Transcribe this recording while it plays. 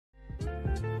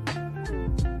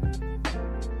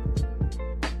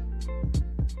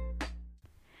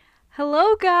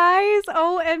Hello, guys.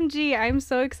 OMG. I'm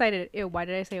so excited. Ew, why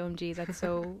did I say OMG? That's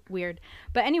so weird.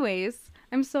 But, anyways,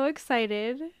 I'm so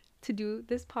excited to do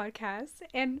this podcast.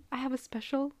 And I have a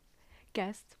special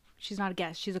guest. She's not a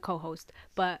guest, she's a co host.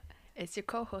 But, It's your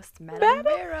co-host Madeline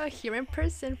Madeline. Vera here in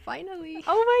person finally.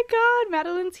 Oh my god,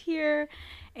 Madeline's here.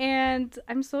 And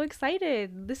I'm so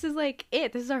excited. This is like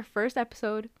it. This is our first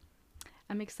episode.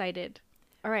 I'm excited.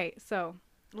 All right, so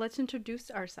let's introduce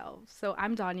ourselves. So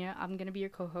I'm Danya. I'm going to be your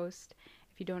co host.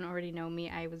 If you don't already know me,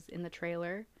 I was in the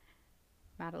trailer.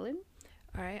 Madeline?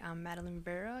 All right, I'm Madeline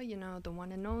Vera, the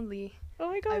one and only. Oh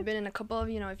my god. I've been in a couple of,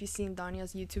 if you've seen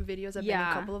Danya's YouTube videos, I've been in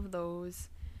a couple of those.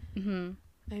 Mm-hmm.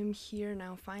 I'm here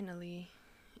now finally.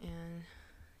 And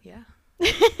yeah.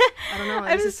 I don't know.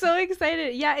 I'm so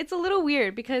excited. Yeah, it's a little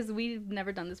weird because we've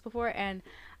never done this before. And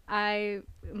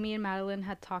me and Madeline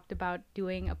had talked about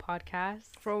doing a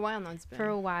podcast for a while now. It's been. For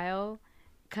a while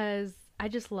because I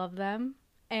just love them.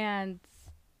 And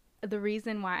the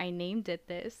reason why I named it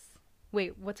this.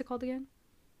 Wait, what's it called again?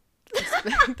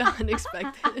 Expect the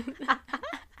unexpected.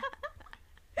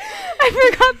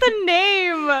 I forgot the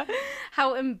name.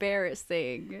 How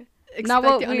embarrassing.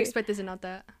 Expect the unexpected. Is it not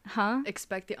that? Huh?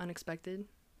 Expect the unexpected.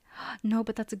 No,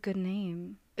 but that's a good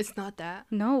name. It's not that.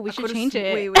 No, we should change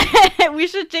it. Wait. We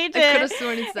should change it. I could have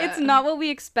sworn it's that. It's not what we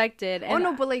expected. Oh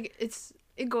no, but like it's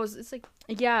like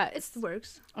yeah, it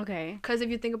works. Okay. Because if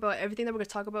you think about everything that we're gonna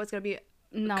talk about, it's gonna be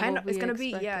it's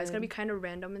gonna be kind of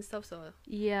random and stuff. So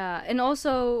yeah, and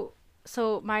also,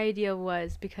 so my idea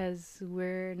was because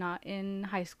we're not in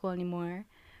high school anymore,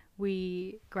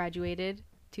 we graduated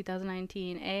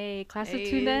 2019. Class of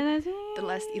 2019. The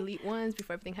last elite ones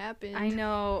before everything happened. I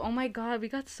know. Oh my god, we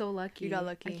got so lucky. You got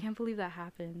lucky. I can't believe that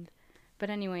happened. But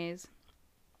anyways,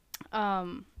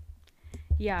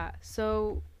 yeah.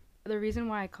 So the reason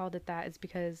why I called it that is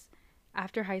because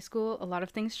after high school, a lot of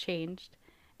things changed,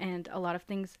 and a lot of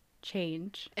things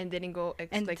change and didn't go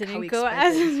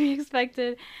as we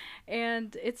expected,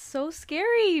 and it's so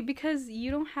scary because you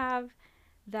don't have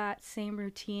that same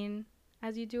routine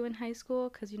as you do in high school,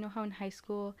 because you know how in high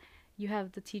school you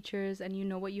have the teachers and you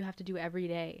know what you have to do every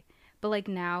day, but like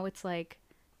now it's like,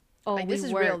 oh, like, this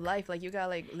is real life. Like you got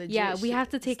like legit. Yeah, we have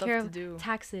to take care of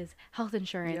taxes, health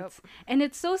insurance. Yep. And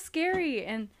it's so scary.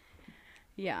 And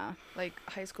yeah, like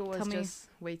high school was just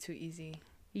way too easy.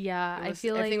 Yeah, I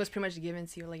feel like everything was pretty much given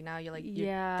to you. Like now you're like you're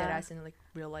dead ass in like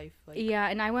real life. Like yeah,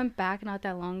 and I went back not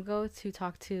that long ago to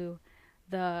talk to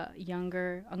the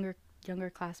younger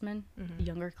classmen,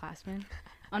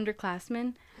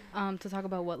 underclassmen, to talk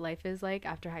about what life is like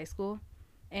after high school.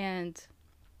 And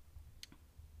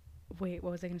wait,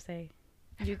 what was I gonna say?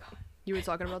 You were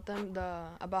talking about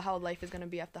about how life is gonna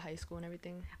be after high school and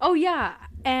everything. Oh yeah,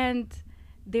 and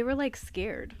they were like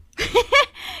scared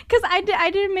because I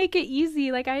didn't make it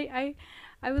easy. Like I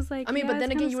was like, I mean, yeah, but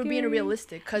then again, you were being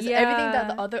realistic because everything that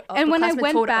the other and when I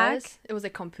went told back, us, it was a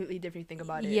completely different thing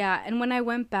about it. Yeah, and when I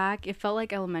went back, it felt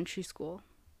like elementary school.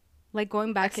 Like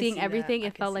going back, seeing everything,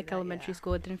 it felt like elementary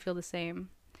school. It didn't feel the same.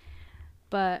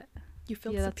 But you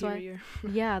felt superior.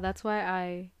 That's why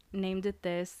I named it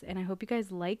this, and I hope you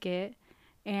guys like it.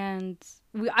 And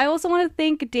I also want to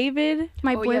thank David,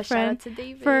 my boyfriend,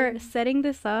 for setting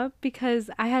this up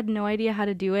because I had no idea how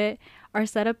to do it. Our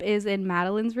setup is in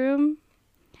Madeline's room.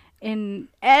 And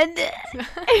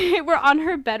we're on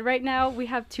her bed right now. We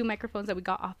have 2 microphones that we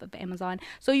got off of Amazon.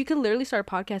 So you can literally start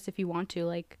a podcast if you want to.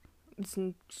 Like, it's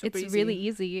really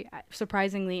easy,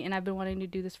 surprisingly. And I've been wanting to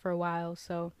do this for a while,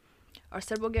 so... Our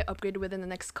set will get upgraded within the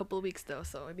next couple of weeks, though,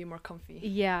 so it'd be more comfy.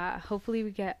 Yeah, hopefully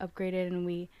we get upgraded and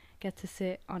we get to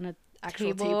sit on a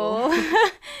actual table.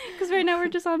 Because right now we're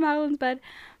just on Madeline's bed.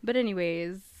 But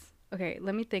anyways, okay,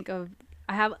 let me think of...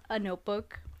 I have a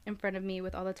notebook in front of me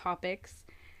with all the topics.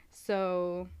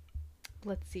 So,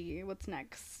 let's see, what's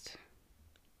next?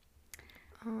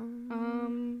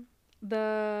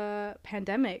 The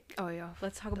pandemic. Oh, yeah.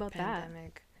 Let's talk about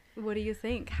pandemic. That. What do you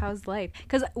think? How's life?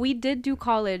 Because we did do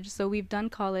college, so we've done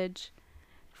college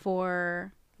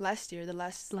for... Last year, the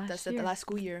last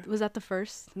school year. Was that the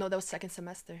first? No, that was second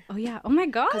semester. Oh, yeah. Oh, my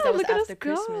God. Because that was after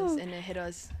Christmas, and it hit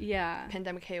us. Yeah.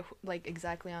 Pandemic hit, like,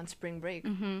 exactly on spring break.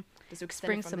 Mm-hmm.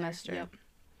 Spring semester. Yep.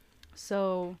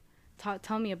 So...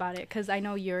 Tell me about it, because I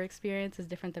know your experience is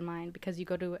different than mine because you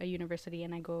go to a university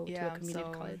and I go to a community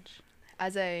college.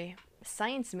 As a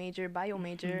science major, bio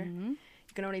major, you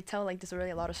can already tell like there's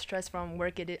already a lot of stress from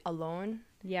working it alone.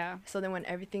 Yeah. So then when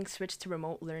everything switched to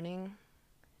remote learning,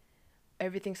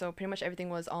 so pretty much everything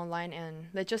was online, and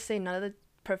let's just say none of the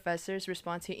professors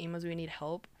respond to your emails when you need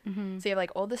help. Mm-hmm. So you have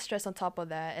like all the stress on top of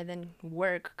that, and then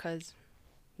work because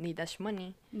need that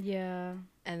money. Yeah.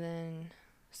 And then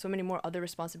so many more other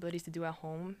responsibilities to do at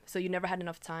home, so you never had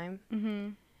enough time.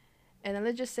 And then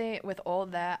let's just say with all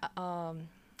that,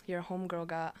 your homegirl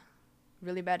got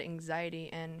really bad anxiety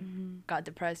and got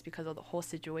depressed because of the whole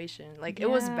situation. Like, it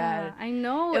was bad. I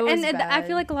know. And I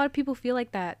feel like a lot of people feel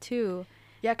like that too.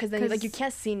 Yeah, because then, like, you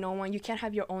can't see no one. You can't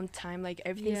have your own time. Like,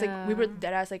 everything's, like, we were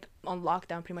deadass, like, on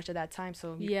lockdown pretty much at that time,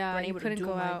 so we weren't able to do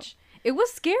much. Out. It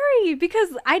was scary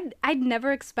because I'd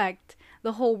never expect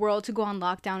the whole world to go on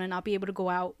lockdown and not be able to go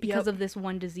out because of this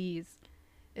one disease.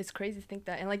 It's crazy to think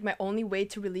that. And, like, my only way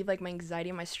to relieve, like, my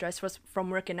anxiety and my stress was from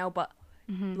working out, but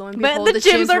lo and behold, the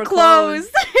gyms were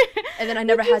closed. And then I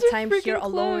never had time here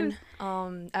alone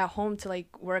at home to,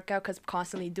 like, work out because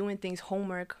constantly doing things,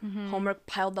 homework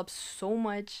piled up so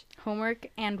much. Homework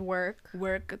and work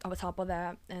on top of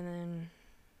that, and then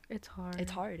it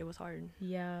was hard.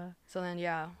 Yeah. So then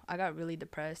I got really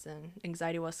depressed and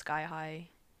anxiety was sky high.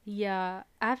 Yeah.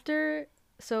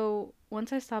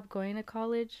 Once I stopped going to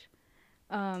college,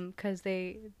 because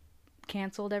they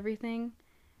canceled everything,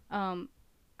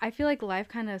 I feel like life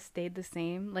kind of stayed the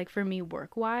same, like for me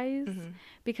work-wise,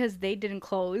 because they didn't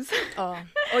close. Oh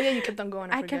yeah, you kept on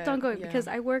going. I kept on going because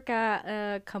I work at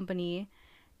a company.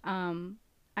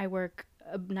 I work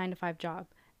a 9-to-5 job,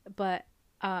 but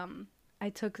I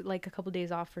took like a couple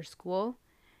days off for school,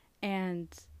 and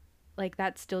like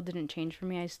that still didn't change for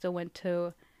me. I still went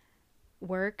to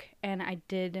work and I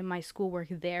did my schoolwork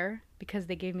there because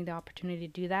they gave me the opportunity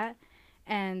to do that.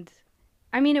 And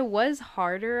I mean, it was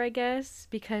harder, I guess,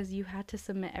 because you had to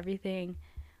submit everything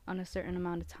on a certain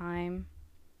amount of time.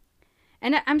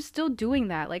 And I'm still doing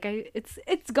that. Like,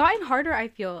 it's gotten harder, I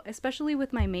feel, especially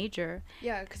with my major.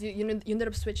 Yeah, because you ended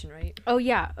up switching, right? Oh,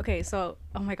 yeah. Okay, so,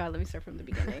 oh my God, let me start from the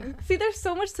beginning. See, there's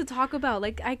so much to talk about.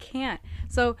 Like, I can't.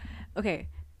 So, okay.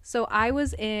 So, I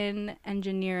was in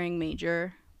engineering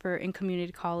major in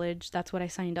community college. That's what I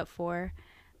signed up for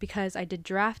because I did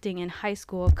drafting in high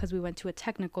school because we went to a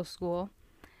technical school.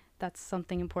 That's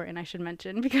something important I should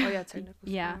mention because technical school.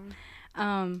 Yeah.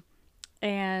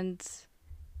 And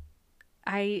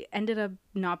I ended up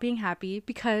not being happy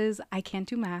because I can't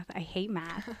do math. I hate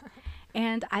math.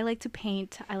 And I like to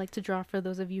paint. I like to draw. For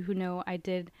those of you who know, I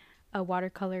did a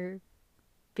watercolor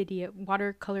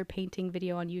painting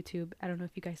video on YouTube. I don't know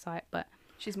if you guys saw it, but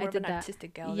she's more of an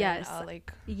artistic gal. Yes. I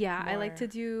like to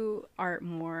do art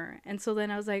more. And so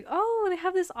then I was like, oh, they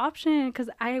have this option, because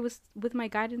I was with my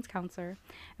guidance counselor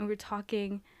and we were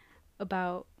talking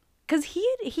about, because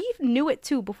he knew it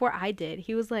too before I did.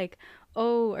 He was like,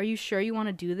 oh, are you sure you want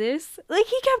to do this? Like,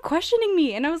 he kept questioning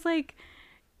me and I was like,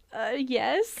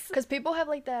 yes. Because people have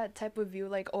like that type of view,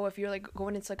 like, oh, if you're like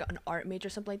going into like an art major or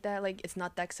something like that, like it's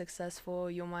not that successful,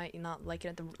 you might not like it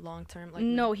at the long term. Like,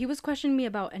 no, he was questioning me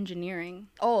about engineering.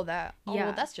 Oh, that. Oh, yeah.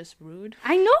 Well, that's just rude.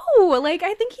 I know. Like,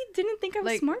 I think he didn't think I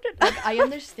was like, smart enough. Like, I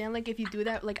understand, like, if you do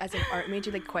that, like, as an art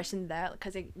major, like, question that,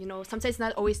 because, like, you know, sometimes it's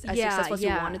not always as successful as you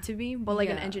want it to be, but, like,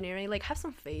 in engineering, like, have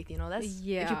some faith, you know, that's,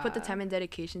 if you put the time and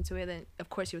dedication to it, then, of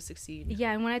course, you'll succeed.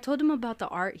 Yeah, and when I told him about the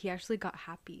art, he actually got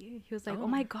happy. He was like, oh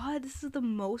my God, this is the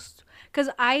most, because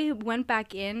I went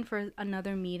back in for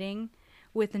another meeting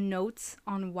with notes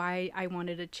on why I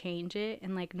wanted to change it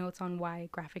and like notes on why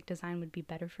graphic design would be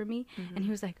better for me. And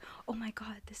he was like, oh my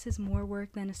God, this is more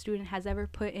work than a student has ever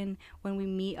put in when we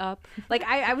meet up. Like,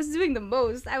 I was doing the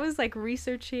most. I was like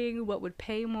researching what would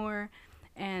pay more,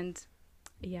 and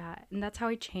yeah, and that's how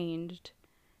I changed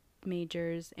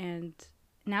majors. And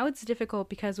now it's difficult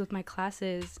because with my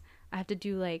classes I have to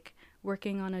do like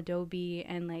working on Adobe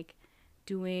and like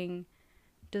doing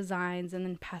designs and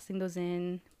then passing those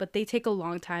in, but they take a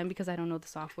long time because I don't know the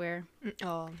software. But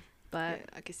yeah,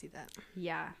 I can see that.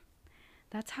 Yeah,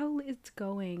 that's how it's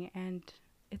going, and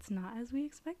it's not as we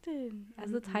expected,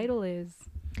 as the title is.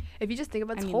 If you just think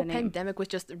about this whole pandemic was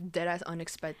just dead ass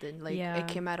unexpected. Like, it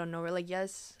came out of nowhere. Like,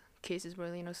 yes, cases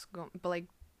were, you know, but like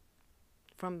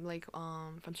from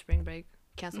spring break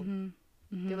canceled.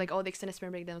 They're like, oh, the extended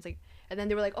spring break. Then I was like, and then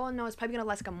they were like, oh no, it's probably gonna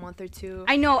last like a month or two.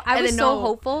 I know. I was so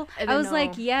hopeful. I was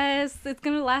like, yes, it's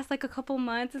gonna last like a couple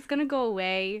months. It's gonna go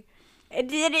away. It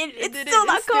didn't. It's still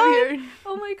not going.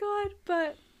 Oh my God.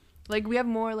 But like, we have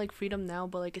more like freedom now,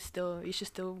 but like, you should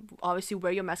still obviously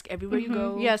wear your mask everywhere you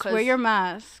go. Yes, wear your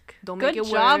mask. Don't make it worse.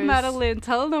 Good job, Madeline.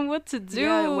 Tell them what to do.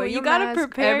 Yeah, you gotta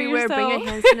prepare everywhere. yourself. Bring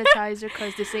a hand sanitizer,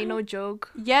 because this ain't no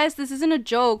joke. Yes, this isn't a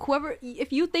joke.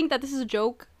 If you think that this is a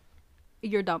joke,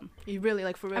 you're dumb. You really,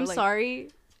 like, for real. I'm sorry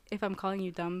if I'm calling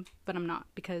you dumb, but I'm not,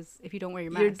 because if you don't wear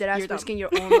your mask, you're dead ass risking your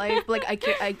own life. But, like,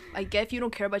 I get if you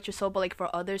don't care about yourself, but like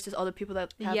for others, there's other people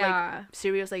that have like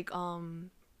serious like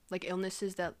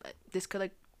illnesses that this could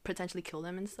like potentially kill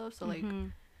them and stuff. So like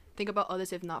think about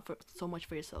others, if not for so much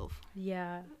for yourself.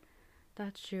 Yeah,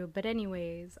 That's true. But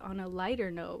anyways, on a lighter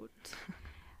note,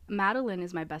 Madeline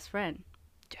is my best friend.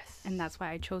 Yes. And that's why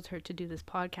I chose her to do this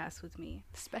podcast with me.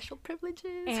 Special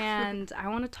privileges. And I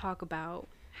want to talk about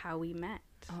how we met.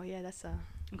 Oh, yeah, that's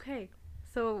Okay.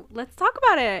 So let's talk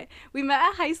about it. We met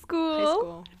at high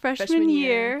school. Freshman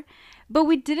year. But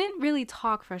we didn't really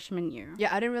talk freshman year.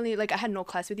 Yeah, I didn't really, like, I had no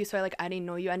class with you, so I didn't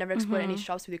know you. I never explored any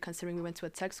shops with you, considering we went to a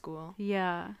tech school.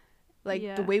 Yeah.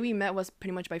 Like, the way we met was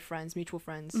pretty much by friends, mutual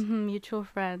friends. Mutual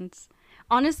friends.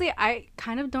 Honestly, I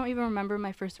kind of don't even remember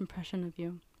my first impression of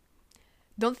you.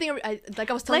 Don't think I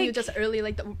was telling you just earlier,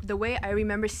 like, the way I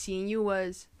remember seeing you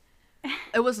was,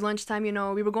 it was lunchtime, you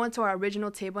know, we were going to our original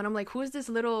table, and I'm like, who is this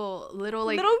little like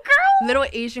little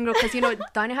Asian girl? Because, you know,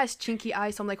 Danya has chinky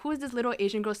eyes, so I'm like, who is this little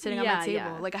Asian girl sitting at my table?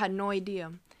 Yeah. Like, I had no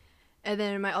idea. And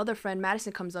then my other friend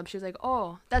Madison comes up. She's like,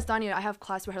 oh, that's Danya. I have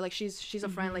class with her. Like, she's a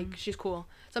friend. Like, she's cool.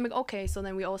 So I'm like, okay. So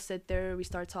then we all sit there, we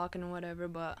start talking and whatever.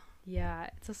 But yeah,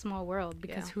 it's a small world,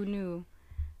 because who knew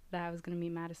that I was gonna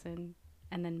meet Madison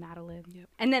and then Madeline,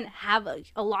 and then have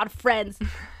a lot of friends.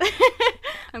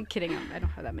 I'm kidding. I don't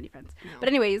have that many friends. No. But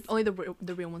anyways, only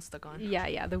the real ones stuck on.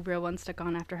 Yeah, the real ones stuck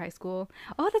on after high school.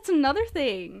 Oh, that's another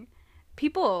thing.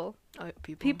 People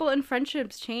and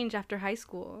friendships change after high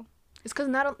school. It's because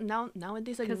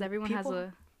nowadays, like, because everyone has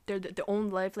their own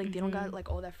life. Like, they don't got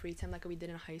like all that free time like we did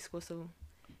in high school, so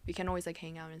we can always like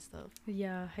hang out and stuff.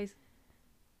 Yeah,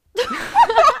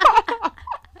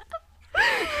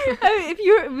 if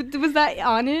you was that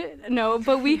on it? No,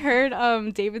 but we heard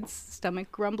David's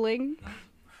stomach grumbling.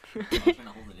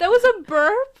 That was a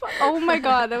burp. Oh my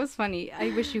god, that was funny.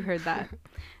 I wish you heard that.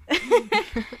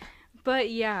 But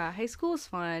yeah, high school was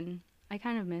fun. I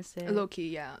kind of miss it. Low key,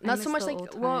 yeah. Not so much like,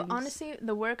 well, honestly,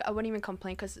 the work, I wouldn't even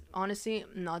complain, because honestly,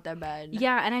 not that bad.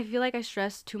 Yeah, and I feel like I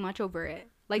stressed too much over it.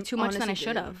 Like, too much than I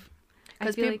should have.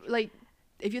 Because people, like,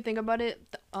 if you think about it,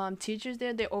 teachers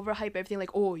there, they overhype everything.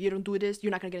 Like, oh, you don't do this,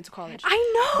 you're not going to get into college. I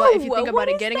know! But if you think about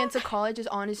it, getting into college is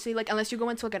honestly, like, unless you go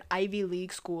into, like, an Ivy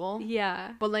League school.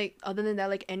 Yeah. But, like, other than that,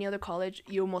 like, any other college,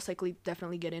 you'll most likely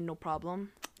definitely get in, no problem.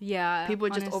 Yeah, people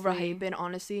just overhype it.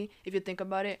 Honestly, if you think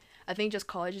about it, I think just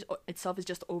college itself is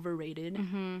just overrated.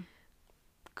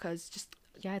 Because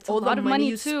it's all a lot of money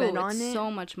you spend on it. So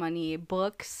much money.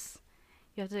 Books,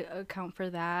 you have to account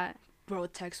for that. Bro,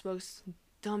 textbooks,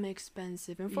 dumb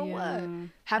expensive, and for what?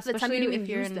 Half the time you don't even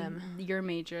use them. Your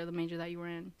major, the major that you were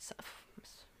in.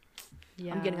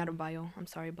 Yeah. I'm getting out of bio. I'm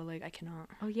sorry, but like I cannot.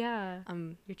 Oh yeah.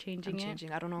 You're changing. I'm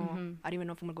changing. I don't know. I don't even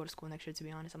know if I'm gonna go to school next year. To be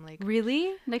honest, I'm like.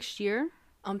 Really? Next year?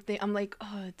 I'm like,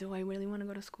 oh, do I really want to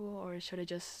go to school, or should I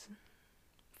just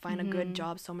find a good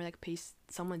job somewhere, like pay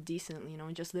someone decently, you know,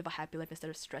 and just live a happy life instead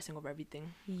of stressing over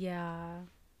everything. Yeah,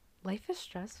 life is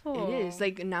stressful. It is.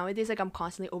 Like, nowadays, like, I'm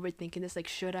constantly overthinking this. Like,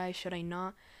 should I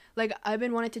not? Like, I've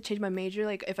been wanting to change my major.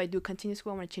 Like, if I do continue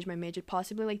school, I want to change my major,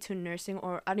 possibly like to nursing,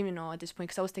 or I don't even know at this point,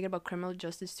 because I was thinking about criminal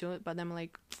justice too, but then I'm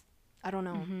like, I don't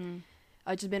know.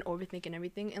 I've just been overthinking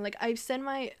everything, and like, I've sent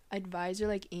my advisor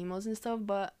like emails and stuff,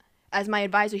 but as my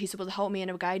advisor, he's supposed to help me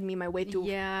and guide me my way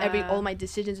through all my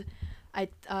decisions. I've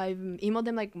emailed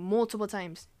him like multiple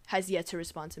times, has yet to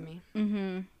respond to me.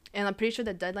 And I'm pretty sure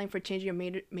the deadline for changing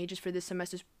your majors for this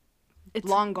semester is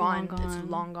long gone. It's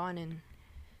long gone, and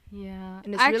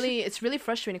and it's really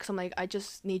frustrating, because I'm like, I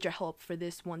just need your help for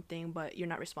this one thing, but you're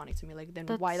not responding to me. Like, then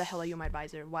why the hell are you my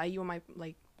advisor? Why are you my,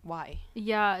 like, why?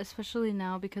 Yeah, especially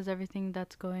now, because everything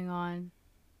that's going on,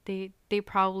 they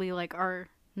probably like are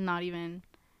not even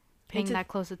paying that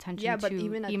close attention to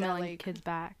even emailing like, kids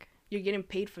back. You're getting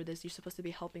paid for this. You're supposed to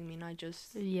be helping me, not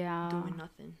just doing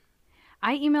nothing.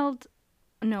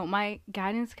 My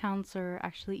guidance counselor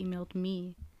actually emailed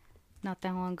me not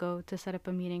that long ago to set up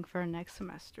a meeting for next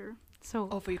semester. So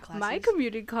for your classes? My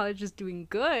community college is doing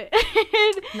good.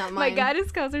 Not mine. My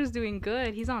guidance counselor is doing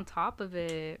good. He's on top of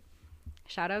it.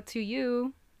 Shout out to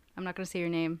you. I'm not going to say your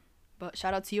name. But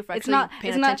shout out to you for actually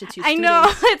paying attention to students. I know.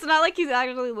 It's not like he's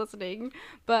actually listening.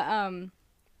 But,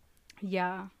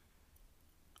 yeah.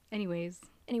 Anyways.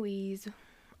 I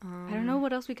don't know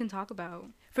what else we can talk about.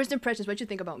 First impressions. What'd you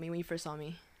think about me when you first saw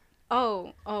me?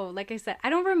 Oh, like I said, I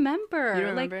don't remember. You don't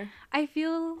remember? Like, I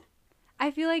feel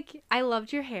like I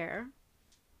loved your hair.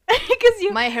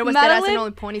 Because my hair was dead ass and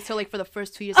only ponytail like for the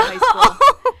first 2 years of high school.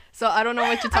 So I don't know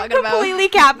what you're talking about. Completely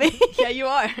capping. Yeah, you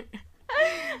are.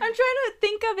 I'm trying to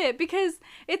think of it, because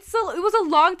it was a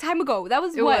long time ago. That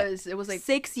was it was like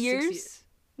 6 years?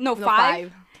 No,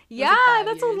 5. Yeah, like 5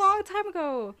 that's years. A long time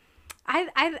ago.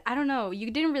 I don't know.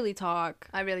 You didn't really talk.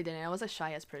 I really didn't. I was a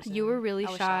shy ass person. You were really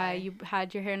shy. You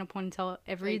had your hair in a ponytail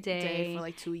every day for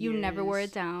like 2 years. You never wore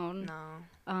it down.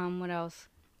 No. What else?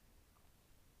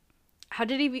 How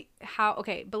did he be? How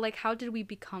okay? But like, how did we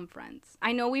become friends?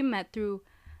 I know we met through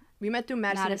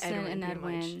Madison and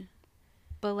Edwin.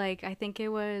 But like, I think it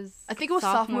was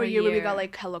sophomore year where we got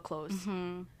like hella close.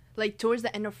 Mm-hmm. Like towards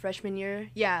the end of freshman year.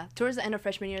 Yeah, towards the end of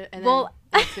freshman year, and then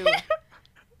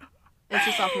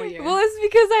into sophomore year. Well, it's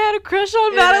because I had a crush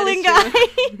on Madeline, guys.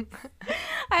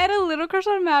 I had a little crush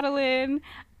on Madeline.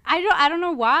 I don't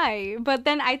know why, but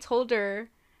then I told her,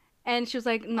 and she was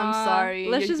like, "Nah, I'm sorry.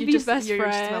 Let's just be best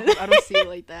friends." I don't see it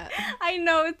like that. I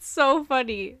know, it's so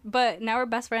funny, but now we're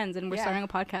best friends and we're starting a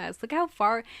podcast. Look at how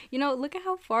far, look at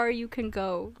how far you can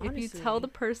go. Honestly. If you tell the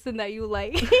person that you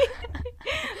like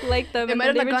them, it might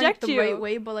have not gone the right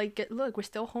way, but like, look, we're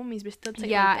still homies. We're still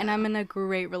together. Yeah, and I'm in a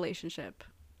great relationship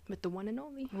with the one and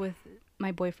only, with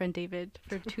my boyfriend David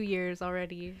for 2 years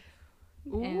already.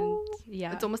 Ooh, and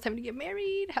yeah, it's almost time to get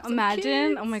married. Have some Imagine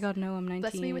kids. Oh my god, no, I'm 19.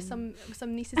 Bless me with some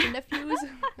nieces and nephews.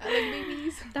 I like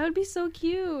babies. That would be so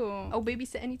cute. I'll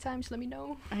babysit anytime, just let me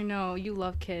know. I know you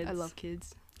love kids. I love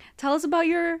kids. Tell us about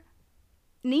your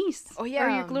niece. Oh yeah, or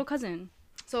your little cousin.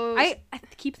 So I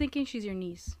keep thinking she's your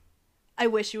niece. I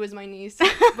wish she was my niece,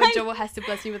 but Joel has to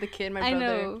bless me with a kid. My brother. I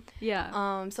know.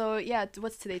 Yeah. So yeah,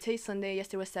 what's today? Today's Sunday.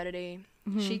 Yesterday was Saturday.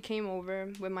 Mm-hmm. She came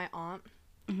over with my aunt,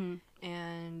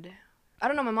 and I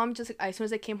don't know. My mom just, as soon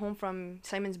as I came home from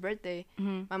Simon's birthday,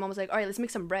 my mom was like, "All right, let's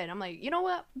make some bread." I'm like, you know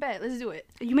what? Bet, let's do it.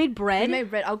 You made bread? I made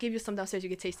bread. I'll give you some downstairs. You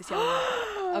can taste to see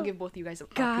how I'll give both of you guys a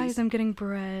Guys, I'm getting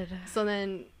bread. So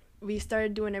then we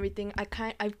started doing everything. I've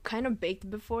kind of baked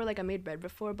before, like I made bread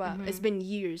before, but it's been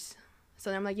years. So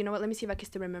then I'm like, you know what? Let me see if I can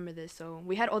still remember this. So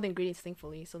we had all the ingredients,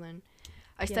 thankfully. So then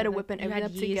I started whipping everything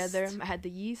up together. I had the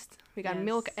yeast. We got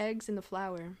milk, eggs, and the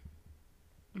flour.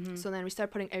 So then we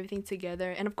started putting everything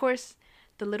together. And of course,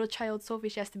 the little child Sophie,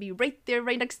 she has to be right there,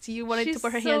 right next to you, wanting to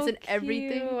put her hands in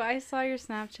everything. I saw your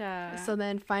Snapchat. So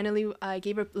then finally, I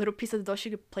gave her a little piece of the dough she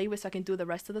could play with, so I can do the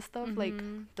rest of the stuff, like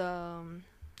the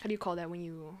how do you call that when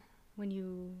you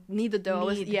knead the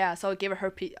dough? So I gave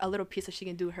her a little piece so she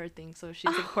can do her thing. So she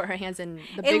could put her hands in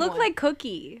the big one. It looked like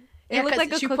cookie. It looked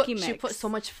like a cookie mix. She put so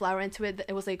much flour into it that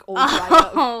it was like all dried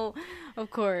up. Oh,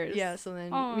 of course. Yeah. So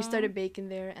then we started baking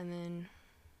there, and then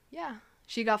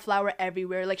she got flour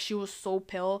everywhere. Like, she was so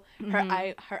pale.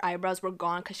 Her eyebrows were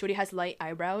gone because she already has light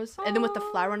eyebrows. And then with the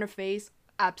flour on her face,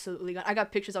 absolutely gone. I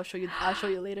got pictures. I'll show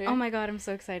you later. Oh my god, I'm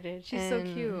so excited. She's so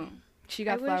cute. She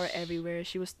got flour everywhere.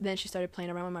 Then she started playing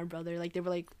around with my brother. Like, they were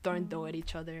like throwing dough at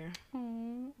each other.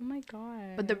 Oh my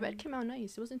god. But the bread came out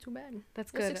nice. It wasn't too bad.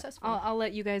 That's good. Successful. I'll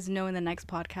let you guys know in the next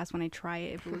podcast when I try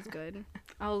it if it was good.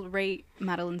 I'll rate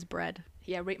Madeline's bread.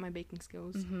 Yeah, rate my baking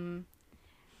skills.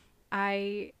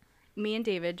 Me and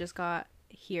David just got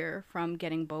here from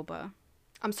getting boba.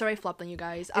 I'm sorry I flopped on you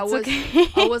guys. I was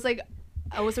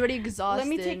already exhausted. Let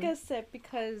me take a sip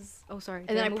because sorry.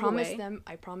 And then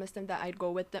I promised them that I'd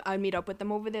go with them. I'd meet up with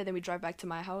them over there, then we drive back to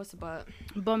my house, but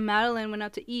Madeline went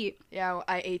out to eat. Yeah,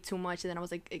 I ate too much and then I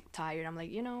was like tired. I'm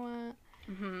like, you know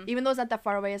what? Even though it's not that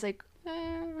far away, it's like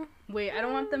wait, I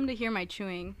don't want them to hear my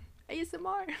chewing.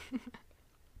 ASMR.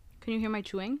 Can you hear my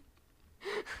chewing?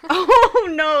 Oh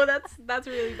no, that's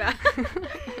really bad.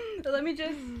 Let me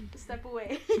just step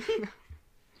away.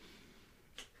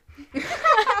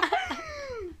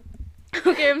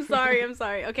 Okay, I'm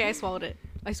sorry. Okay, I swallowed it.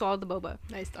 I swallowed the boba.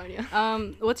 Nice, Tanya.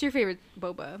 What's your favorite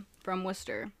boba from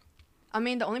Worcester? I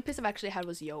mean, the only place I've actually had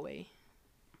was Yoe.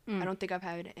 I don't think I've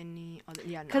had any other.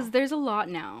 Yeah, no. Because there's a lot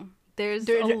now. There's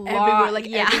a everywhere, lot. like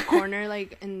every corner,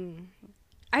 like in.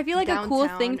 I feel like a cool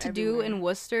thing to do in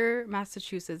Worcester,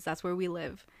 Massachusetts. That's where we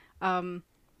live.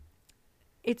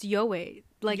 It's Yoe,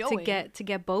 like Yoe. to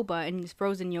get boba and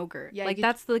frozen yogurt. Yeah, like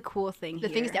that's the cool thing. The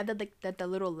thing is, they have the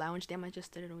little lounge. Damn, I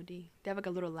just did it. OD. They have like a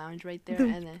little lounge right there,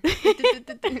 and then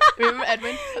remember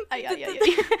Edwin? Yeah.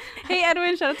 Hey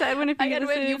Edwin, shout out to Edwin if you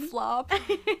Edwin, you flop.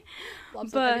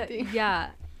 But yeah,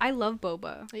 I love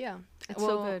boba. Yeah. It's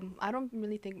so good. I don't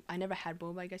really think I never had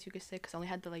boba. I guess you could say because I only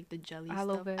had the jelly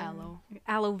stuff.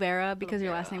 Aloe vera because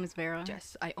your last name is Vera.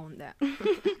 Yes, I own that.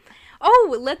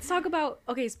 Oh, let's talk about.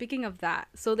 Okay, speaking of that,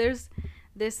 so there's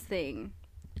this thing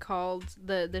called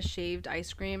the shaved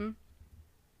ice cream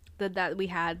that we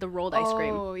had, the rolled ice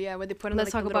cream. Oh yeah, where they put in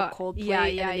like a little cold plate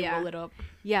and then they roll it up.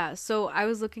 Yeah. So I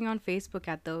was looking on Facebook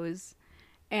at those,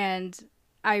 and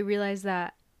I realized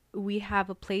that we have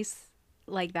a place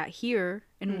like that here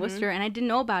in Worcester, and I didn't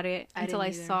know about it until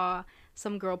I saw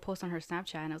some girl post on her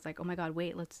Snapchat, and I was like, oh my god,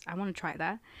 wait, I want to try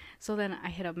that. So then I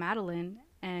hit up Madeline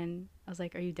and I was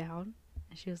like, are you down?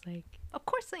 And she was like, of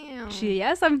course I am.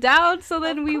 Yes, I'm down. So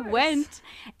then we went,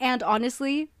 and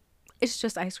honestly, it's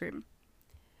just ice cream.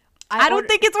 I don't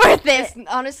think it's worth it. It's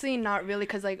honestly not really,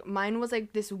 because like mine was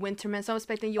like this winter mint, so I was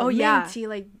expecting minty,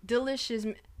 like delicious.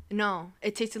 No,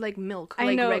 it tasted like milk,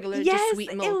 like regular, just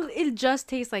sweet milk. It just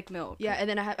tastes like milk. Yeah, and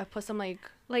then I put some like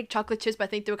chocolate chips, but I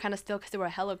think they were kind of stale because they were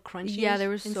hella crunchy. Yeah, they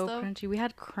were so crunchy. We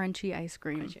had crunchy ice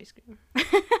cream.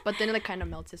 But then it like kind of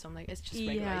melted, so I'm like, it's just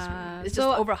regular ice cream. It's just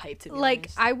overhyped, to be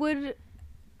honest.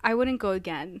 I wouldn't go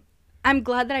again. I'm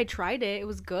glad that I tried it. It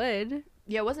was good.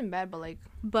 Yeah, it wasn't bad,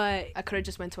 but I could have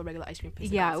just went to a regular ice cream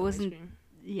place. Yeah, it wasn't.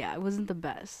 Yeah, it wasn't the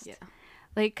best. Yeah,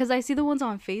 like, cause I see the ones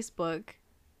on Facebook.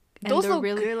 And those look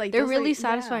really good. Like, they're really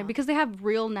satisfying because they have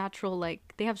real natural,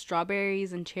 like, they have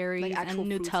strawberries and cherries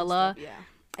and Nutella.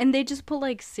 And and they just put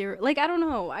like syrup. Like, I don't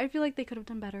know. I feel like they could have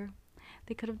done better.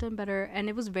 And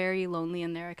it was very lonely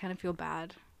in there. I kind of feel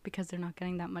bad because they're not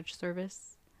getting that much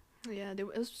service. Yeah,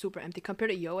 it was super empty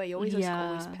compared to Yoe. Yoe's was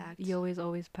always packed. Yoe's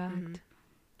always packed. Mm-hmm.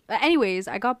 But anyways,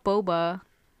 I got boba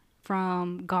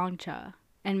from Gongcha,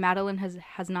 and Madeline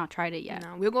has not tried it yet.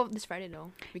 No, we'll go this Friday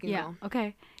though. We can go.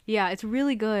 Okay. Yeah, it's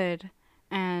really good,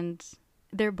 and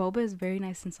their boba is very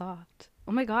nice and soft.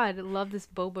 Oh my god, I love this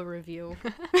boba review.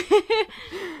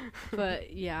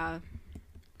 But yeah.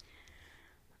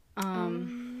 I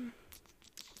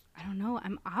don't know.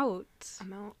 I'm out.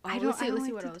 Oh, let's see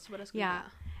what else. What else? Yeah.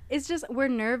 It's just we're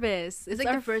nervous. It's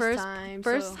like our first time.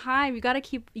 First time. You gotta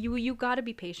you gotta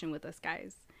be patient with us,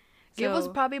 guys. Give us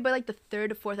probably by like the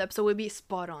 3rd or 4th episode would be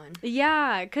spot on.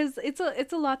 Yeah, because it's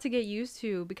a lot to get used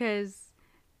to because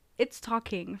it's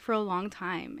talking for a long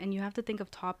time and you have to think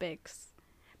of topics.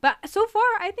 But so far,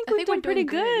 I think we're doing pretty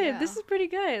good. Yeah. This is pretty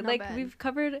good. Not bad. We've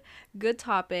covered good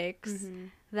topics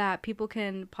that people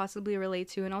can possibly relate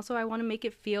to, and also I want to make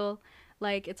it feel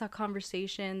like it's a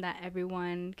conversation that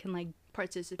everyone can like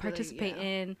participate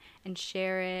in and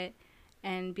share it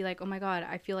and be like, oh my god,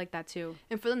 I feel like that too.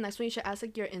 And for the next one, you should ask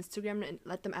like your Instagram and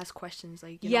let them ask questions,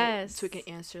 like know, so we can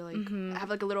answer, like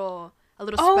have like a little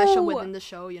special within the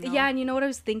show, you know. Yeah, and you know what I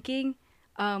was thinking?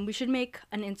 We should make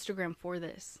an Instagram for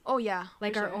this. Oh yeah,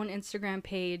 like our own Instagram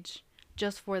page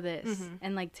just for this,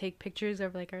 and like take pictures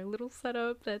of like our little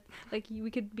setup that like we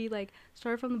could be like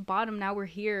start from the bottom. Now we're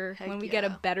here. Heck when we get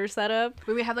a better setup.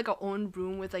 When we have like our own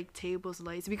room with like tables,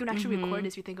 lights, we can actually record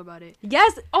this. If you think about it.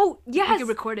 Yes. Oh yes. We can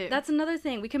record it. That's another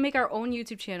thing. We can make our own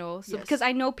YouTube channel. So because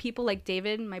I know people like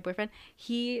David, my boyfriend,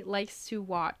 he likes to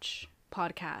watch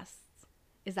podcasts.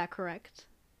 Is that correct?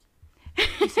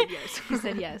 He said yes. He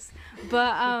said yes.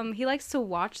 But he likes to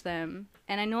watch them.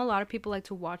 And I know a lot of people like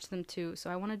to watch them too. So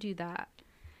I want to do that.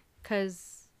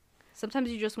 Because sometimes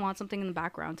you just want something in the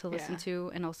background to listen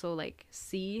to and also like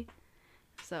see.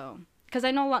 So, because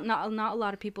I know not a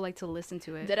lot of people like to listen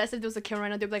to it. That I said there was a camera right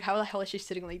now, they'd be like, how the hell is she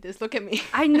sitting like this? Look at me.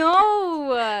 I know.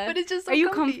 But it's just so Are you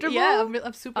comfy. comfortable? Yeah,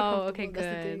 I'm super comfortable. Okay, good.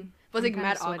 That's the thing. But it's like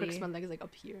mad awkward because my leg is like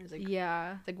up here. It's like,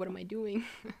 it's like, what am I doing?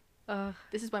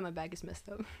 This is why my back is messed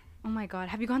up. Oh my god,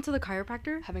 have you gone to the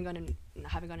chiropractor? Haven't gone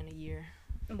in a year.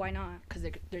 Why not? Because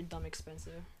they're dumb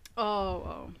expensive.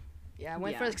 Oh. Yeah, I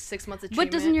went for like 6 months of treatment.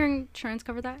 But doesn't your insurance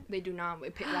cover that? They do not.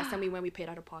 Last time we went, we paid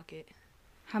out of pocket.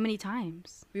 How many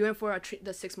times? We went for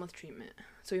the 6-month treatment.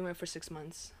 So we went for 6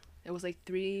 months. It was like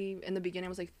 3 in the beginning. It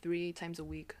was like 3 times a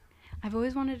week. I've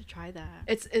always wanted to try that.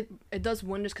 It does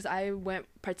wonders because I went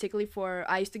particularly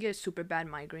I used to get super bad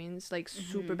migraines, like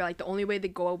super bad. Like the only way they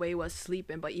go away was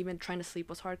sleeping, but even trying to sleep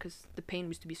was hard because the pain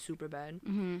used to be super bad.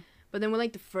 But then when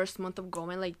like the first month of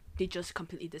going, like they just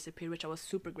completely disappeared, which I was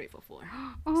super grateful for.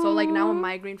 So like now I'm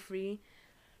migraine free,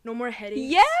 no more headaches.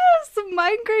 Yes,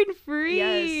 migraine free.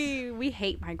 Yes, we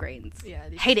hate migraines. Yeah,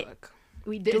 they hate suck.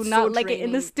 We do not like draining. It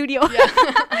in the studio. Yeah.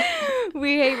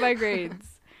 We hate migraines.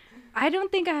 I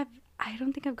don't think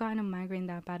I've gotten a migraine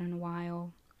that bad in a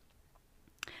while.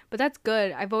 But that's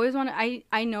good. I've always wanted.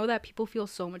 I know that people feel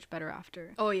so much better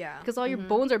after. Oh yeah. Because all your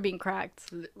bones are being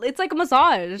cracked. It's like a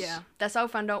massage. Yeah. That's how I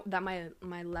found out that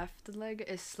my left leg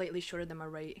is slightly shorter than my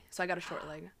right. So I got a short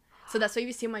leg. So that's why if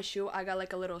you see my shoe, I got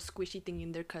like a little squishy thing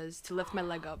in there to lift my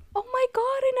leg up. Oh my god,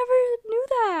 I never knew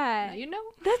that. Now you know.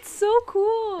 That's so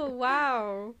cool.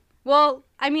 Wow. Well,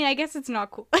 I mean, I guess it's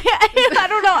not cool. I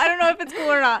don't know. I don't know if it's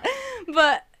cool or not.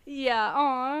 But yeah,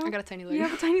 aw. I got a tiny leg. You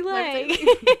have a tiny leg.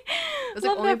 It's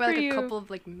like only by like a couple of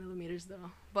like millimeters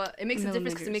though. But it makes a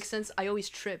difference because it makes sense. I always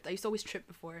tripped. I used to always trip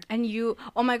before. And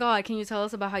oh my god, can you tell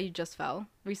us about how you just fell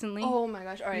recently? Oh my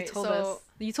gosh, alright.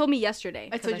 You told me yesterday.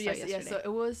 I told you yesterday. Yeah, so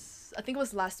I think it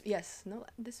was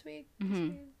this week?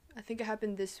 I think it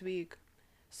happened this week.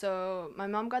 So my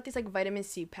mom got these like vitamin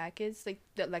C packets, like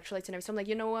the electrolytes and everything. So I'm like,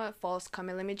 you know what, fall's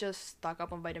coming. Let me just stock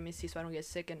up on vitamin C so I don't get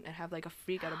sick and have like a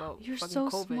freak out about You're fucking so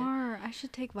COVID. Smart. I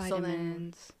should take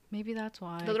vitamins. Maybe that's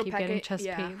why I keep getting chest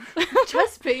pains.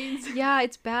 Chest pains. Yeah,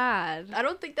 it's bad. I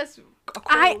don't think that's.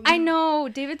 I know.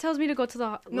 David tells me to go to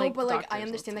the I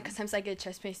understand that because sometimes I get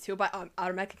chest pains too, but I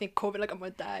automatically think COVID, like I'm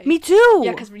gonna die. Me too.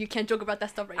 Yeah, because you can't joke about that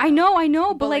stuff right now. I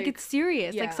know, but like it's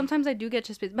serious. Yeah. Like sometimes I do get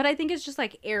chest pains, but I think it's just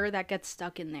like air that gets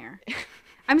stuck in there.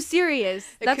 I'm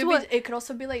serious. It could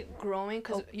also be like growing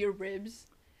because your ribs.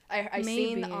 I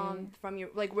seen from your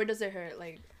like where does it hurt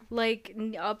like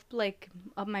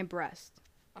up my breast.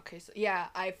 Okay, so yeah,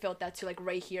 I felt that too, like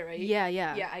right here, right? Yeah.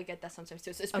 Yeah, I get that sometimes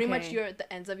too. So it's pretty much the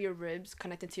ends of your ribs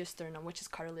connected to your sternum, which is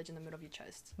cartilage in the middle of your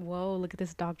chest. Whoa, look at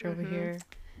this doctor over here.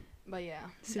 But yeah,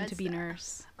 soon to be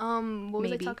nurse. What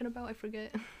was I talking about? I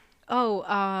forget. Oh,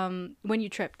 when you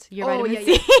tripped, your vitamin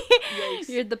C.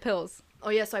 You're the pills. Oh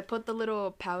yeah, so I put the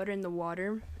little powder in the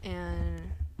water and.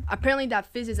 Apparently that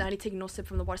fizzes and I didn't take no sip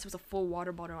from the water, so it was a full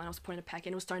water bottle and I was pouring the packet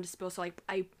and it was starting to spill, so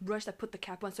I rushed, I put the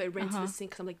cap on, so I ran to the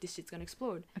sink because I'm like, this shit's gonna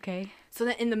explode. Okay. So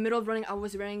then in the middle of running, I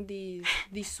was wearing these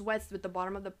sweats with the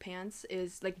bottom of the pants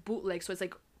is like bootleg, so it's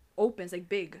like open, it's like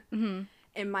big. Mm-hmm.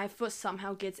 And my foot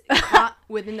somehow gets caught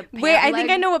within the pant. Wait, I think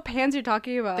I know what pants you're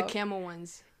talking about. The camel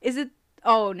ones. Is it?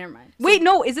 Oh, never mind. So, wait,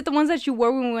 no, is it the ones that you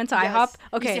wore when we went to IHOP?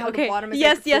 Okay, okay.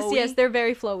 Yes, they're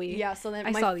very flowy. Yeah, so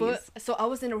then my foot, so I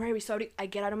was in a hurry, so I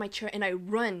get out of my chair and I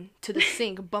run to the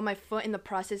sink, but my foot in the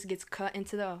process gets caught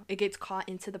into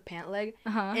the pant leg,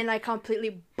 and I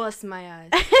completely bust my ass.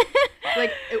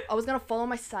 I was gonna fall on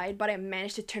my side, but I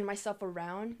managed to turn myself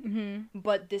around.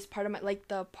 But this part of my, like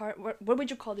the part, what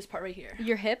would you call this part right here?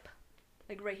 Your hip?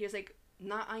 Like right here is like.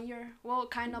 Not on your, well,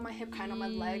 kind of on my hip, kind of on my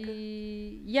leg.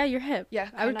 Yeah, your hip. Yeah,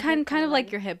 I would kind of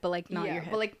like your hip, but like not your hip.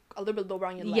 But like a little bit lower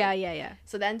on your leg. Yeah.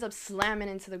 So that ends up slamming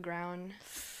into the ground,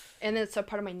 and then it's a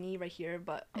part of my knee right here,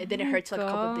 but it didn't hurt till like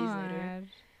a couple of days later.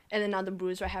 And then now the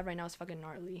bruise I have right now is fucking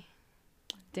gnarly.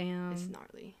 Damn. It's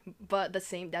gnarly. But that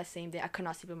same day I could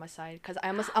not sleep on my side because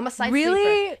I'm a side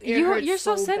really? sleeper. You're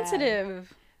so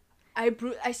sensitive.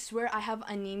 I swear I have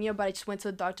anemia, but I just went to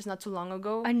the doctors not too long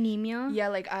ago. Anemia? Yeah,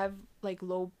 like I have like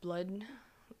low blood,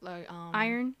 like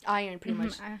iron pretty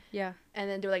much. Yeah. And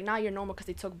then they're like, nah, you're normal because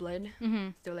they took blood.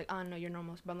 They're like, oh no, you're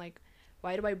normal. But I'm like,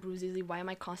 why do I bruise easily? Why am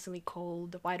I constantly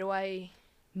cold? Why do I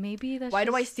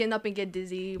stand up and get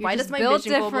dizzy? Why does my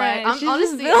vision go black? I'm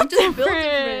just built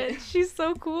different. She's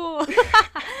so cool.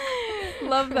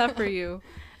 Love that for you.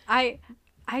 I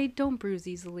don't bruise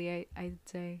easily, I'd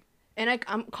say. And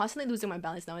I'm constantly losing my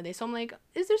balance nowadays. So I'm like,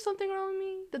 is there something wrong with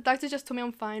me? The doctor just told me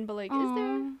I'm fine, but like, is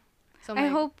there? So I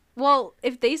hope. Well,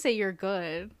 if they say you're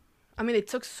good. I mean, they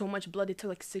took so much blood. They took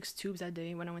like 6 tubes that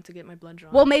day when I went to get my blood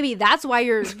drawn. Well, maybe that's why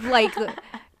you're like,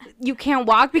 you can't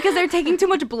walk because they're taking too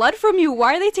much blood from you.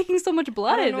 Why are they taking so much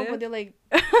blood? I don't know, but they're like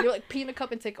pee in a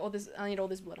cup and take all this. I need all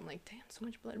this blood. I'm like, damn, so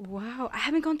much blood. Wow, I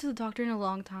haven't gone to the doctor in a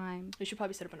long time. You should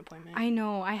probably set up an appointment. I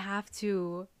know, I have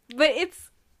to, but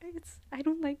I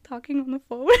don't like talking on the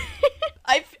phone.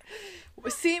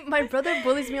 See, my brother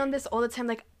bullies me on this all the time.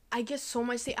 Like, I get so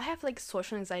much. I have like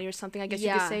social anxiety or something, I guess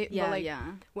you could say. Yeah, but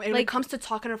like, when it comes to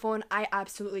talking on the phone, I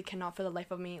absolutely cannot for the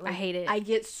life of me. Like, I hate it. I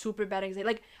get super bad anxiety.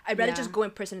 Like, I'd rather just go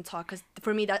in person and talk because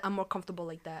for me, I'm more comfortable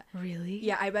like that. Really?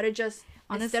 Yeah, I'd rather just,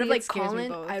 honestly, instead of like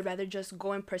calling, I'd rather just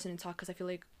go in person and talk because I feel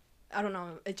like, I don't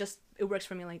know, it works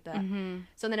for me like that.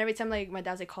 So then every time like my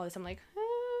dad's like, call this, I'm like,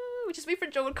 we just wait for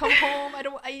Joe to come home. They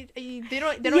don't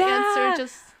answer.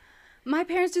 Just my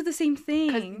parents do the same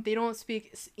thing. 'Cause they don't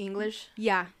speak English.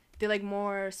 Yeah. They like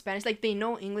more Spanish. Like they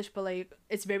know English, but like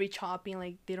it's very choppy and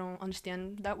like they don't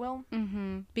understand that well.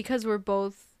 Because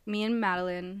me and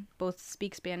Madeline both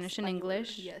speak Spanish and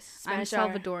English. Yes. Spanish, I'm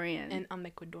Salvadorian. And I'm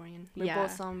Ecuadorian. We're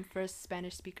both first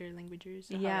Spanish speaker languages.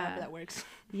 Yeah. That works.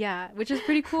 Yeah, which is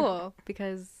pretty cool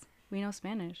because we know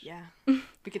Spanish. Yeah.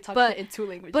 We could talk in 2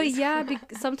 languages. But yeah,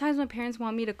 sometimes my parents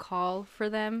want me to call for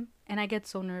them and I get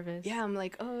so nervous. Yeah, I'm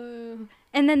like, oh.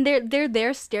 And then they're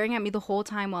there staring at me the whole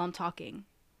time while I'm talking.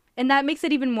 And that makes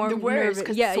it even more nervous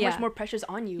because so much more pressure's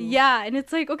on you. Yeah, and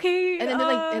it's like, okay. And then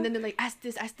they're like, ask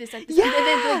this. Yeah. And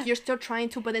then like, you're still trying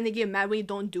to, but then they get mad when you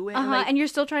don't do it. And you're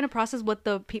still trying to process what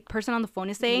the person on the phone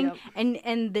is saying,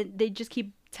 and they just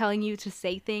keep telling you to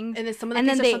say things. And then some of the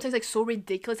things are sometimes like so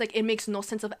ridiculous, like it makes no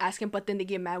sense of asking, but then they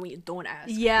get mad when you don't ask.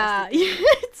 Yeah,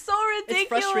 it's so ridiculous. It's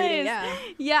frustrating. Yeah.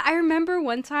 Yeah, I remember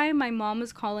one time my mom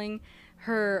was calling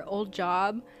her old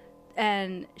job,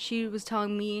 and she was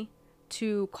telling me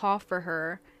to call for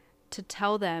her to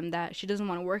tell them that she doesn't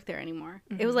want to work there anymore.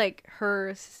 It was like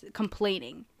her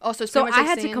complaining. Oh, so I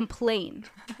had to complain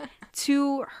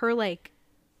to her, like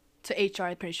to HR.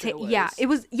 I'm pretty sure it was. Yeah,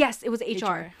 it was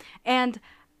HR. And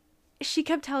she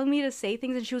kept telling me to say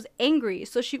things, and she was angry.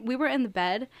 So we were in the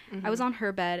bed. I was on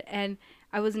her bed, and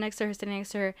I was next to her, sitting next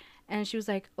to her, And she was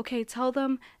like, okay, tell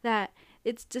them that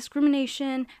it's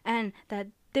discrimination and that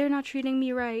they're not treating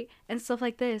me right and stuff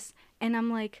like this. And I'm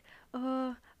like,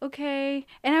 okay.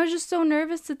 And I was just so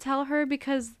nervous to tell her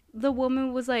because the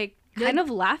woman was like kind of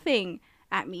laughing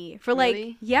at me for like,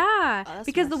 really? Yeah,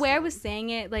 because the way I was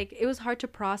saying it, like, it was hard to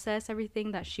process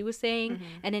everything that she was saying,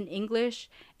 and in English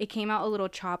it came out a little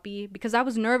choppy because I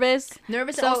was nervous so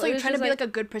and also you're trying to be like a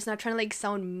good person, not trying to like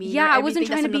sound mean. Yeah, I wasn't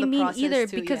trying to be mean either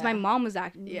because my mom was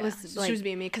like, she was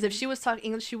being mean because if she was talking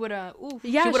English she would have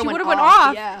she would have went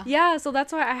off. Yeah, so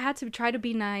that's why I had to try to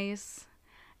be nice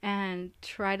and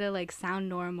try to like sound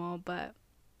normal, but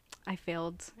I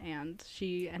failed and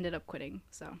she ended up quitting.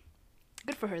 So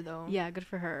good for her, though. Yeah, good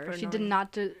for her. She did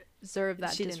not deserve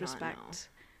that disrespect.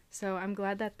 So I'm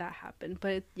glad that happened.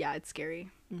 But it's scary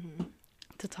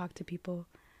to talk to people.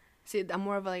 See, I'm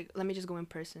more of like, let me just go in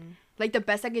person. Like, the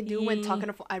best I could do when talking on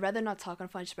the phone, I'd rather not talk on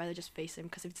the phone. I'd just rather just face him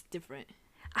because it's different.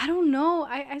 I don't know.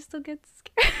 I still get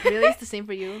scared. Really? It's the same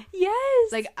for you?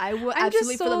 Yes. Like, I will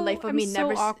absolutely, for the life of me,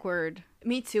 never... so awkward.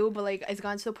 Me too, but, like, it's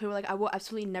gotten to the point where, like, I will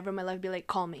absolutely never in my life be like,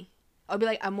 call me. I'll be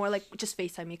like, I'm more like, just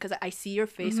FaceTime me because I see your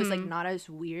face, so it's like not as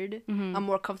weird. I'm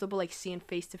more comfortable like seeing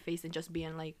face to face than just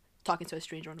being like talking to a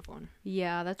stranger on the phone.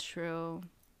 Yeah, that's true.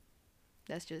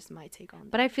 That's just my take on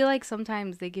that. But I feel like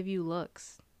sometimes they give you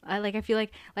looks. I feel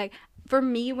like for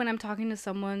me, when I'm talking to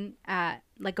someone at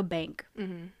like a bank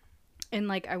and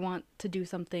like I want to do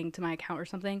something to my account or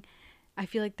something, I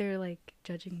feel like they're like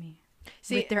judging me.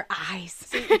 With their eyes.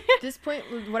 See, at this point,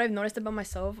 what I've noticed about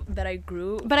myself that I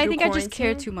grew, but I think I just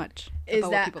care too much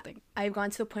about what people think. I've gone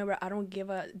to the point where I don't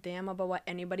give a damn about what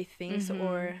anybody thinks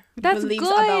or that's believes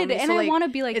good, about me. And so, I want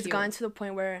to be like it's gone to the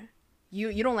point where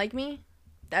you don't like me.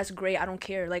 That's great. I don't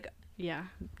care. Like, yeah.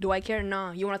 Do I care?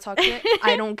 No. You want to talk shit?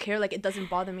 I don't care. Like, it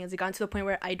doesn't bother me. It's gone to the point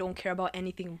where I don't care about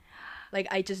anything. Like,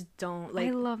 I just don't. Like,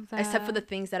 I love that. Except for the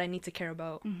things that I need to care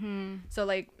about. So,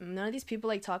 like, none of these people,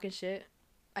 like, talking shit.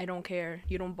 I don't care.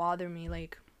 You don't bother me.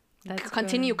 Like,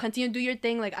 continue do your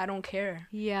thing. Like, I don't care.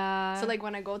 Yeah. So, like,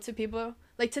 when I go to people,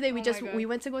 like today we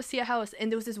went to go see a house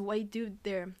and there was this white dude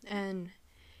there and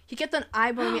he kept on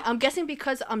eyeballing me. I'm guessing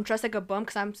because I'm dressed like a bum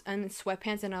because I'm in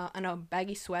sweatpants and a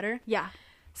baggy sweater. Yeah.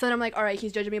 So then I'm like, all right,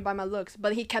 he's judging me by my looks.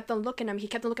 But he kept on looking at me. He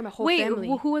kept on looking at my whole family.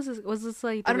 Wait, who was this? Was this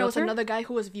like I don't know. It was another guy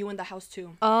who was viewing the house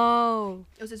too. Oh.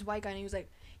 It was this white guy and he was like,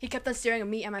 he kept on staring at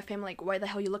me and my family like, why the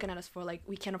hell are you looking at us for? Like,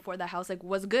 we can't afford that house. Like,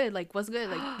 what's good? Like, what's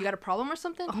good? Like, you got a problem or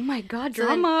something? Oh my God,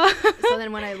 drama. So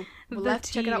then when I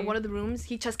left checking out one of the rooms,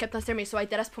 he just kept on staring at me. So I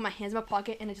deadass put my hands in my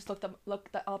pocket and I just looked up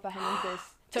at him like this.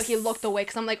 So he looked away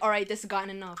because I'm like, all right, this has gotten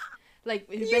enough. Like,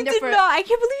 we've been there I can't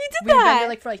believe you did that. We've been there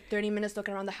like for like 30 minutes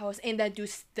looking around the house and that dude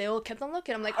still kept on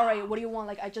looking. I'm like, all right, what do you want?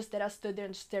 Like, I just deadass stood there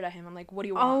and stared at him. I'm like, what do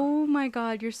you want? Oh my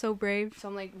God, you're so brave. So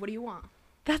I'm like, what do you want?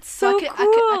 That's so cool.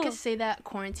 I could say that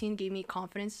quarantine gave me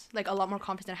confidence, like a lot more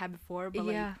confidence than I had before. But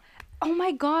yeah. Oh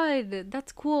my God,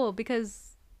 that's cool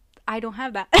because I don't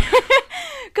have that.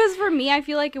 Because for me, I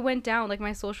feel like it went down. Like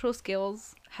my social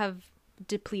skills have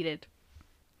depleted.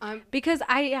 Because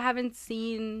I haven't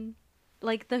seen,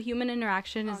 like the human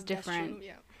interaction is different.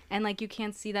 Yeah. And like you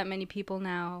can't see that many people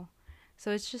now. So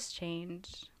it's just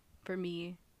changed for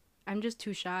me. I'm just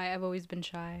too shy. I've always been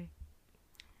shy.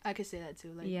 I could say that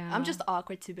too. Like, yeah. I'm just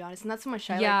awkward, to be honest. Not so much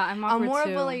shy. Yeah, like, I'm awkward I'm more too.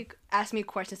 of a, like, ask me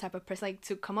questions type of person. Like,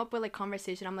 to come up with, like,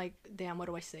 conversation, I'm like, damn, what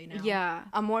do I say now? Yeah.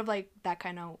 I'm more of, like, that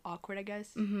kind of awkward, I guess.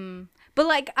 Mm-hmm. But,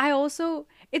 like, I also...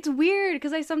 It's weird,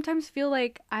 because I sometimes feel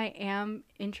like I am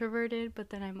introverted,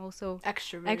 but then I'm also...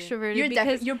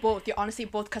 Extroverted. You're both. You're honestly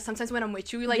both, because sometimes when I'm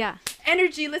with you, you're like,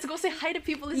 energy, let's go say hi to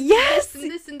people. Let's do this and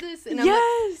this and this. And I'm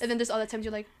like, and then there's other times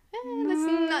you're like, let's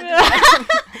not do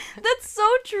that. That's so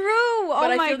true.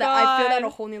 But oh my God. I feel that on a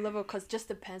whole new level because it just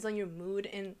depends on your mood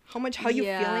and how you feeling.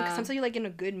 Because sometimes you're like in a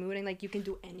good mood and like you can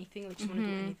do anything, like you want to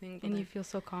do anything. And you feel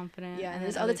so confident. Yeah, and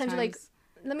there's other times you're like,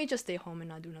 let me just stay home and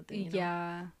not do nothing. You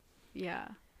know? Yeah.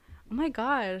 Oh my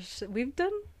gosh, we've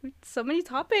done so many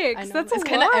topics. I know. That's it's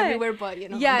kind of everywhere, but you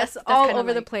know. Yeah, it's all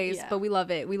over the place, but we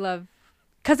love it. We love,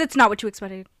 because it's not what you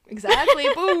expected. Exactly.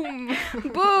 Boom.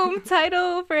 Boom.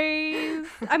 Title, phrase.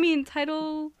 I mean,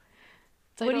 title.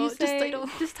 What do you say?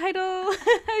 Just title.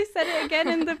 I said it again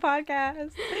in the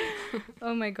podcast.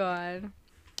 Oh my God.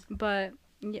 But,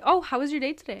 how was your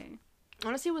day today?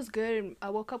 Honestly, it was good. I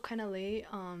woke up kind of late.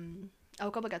 I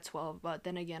woke up like at 12, but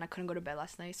then again, I couldn't go to bed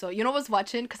last night. So, you know what I was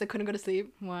watching? Because I couldn't go to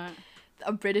sleep? What?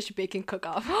 A British baking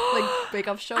cook-off. Like,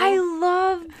 bake-off show. I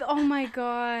love... Oh my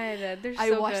God. They're so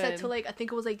I watched good. that till like, I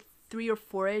think it was like 3 or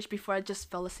 4-ish before I just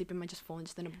fell asleep and my phone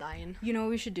just ended up dying. You know what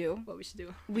we should do? What we should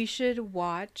do? We should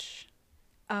watch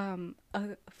a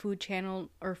food channel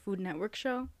or Food Network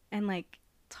show and like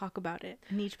talk about it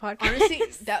in each podcast. Honestly,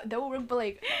 that would work, but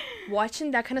like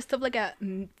watching that kind of stuff like at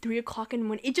 3:00 in the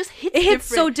morning, it just hits. It hits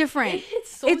so different. It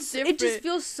hits so different. It just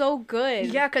feels so good.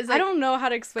 Yeah, because like, I don't know how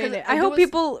to explain it. I hope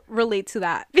people relate to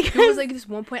that. Because it was like this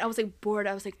one point I was like bored.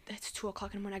 I was like, it's 2:00 in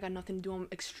the morning. I got nothing to do. I'm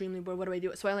extremely bored. What do I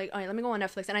do? So I like, all right, let me go on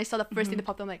Netflix. And I saw the first thing that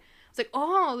popped up. I'm like, I was like,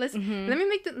 oh, let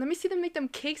me see them make them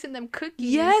cakes and them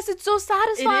cookies. Yes, it's so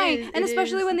satisfying. And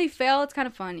especially when they fail, it's kind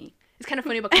of funny. It's kind of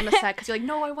funny, but kind of sad because you're like,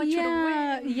 no, I want you to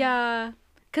win. Yeah.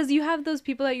 Because you have those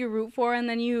people that you root for, and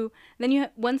then you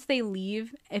once they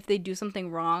leave, if they do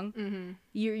something wrong,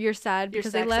 you're sad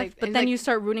because they left. Like, but then you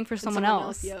start rooting for someone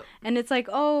else. Yep. And it's like,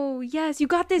 oh yes, you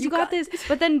got this, you got this.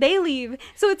 But then they leave,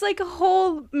 so it's like a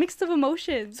whole mix of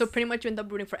emotions. So pretty much you end up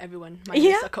rooting for everyone.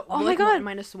 Oh my god,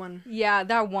 minus one. Yeah,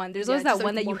 that one. There's always that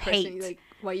one that you hate. Like,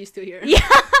 why are you still here? Yeah.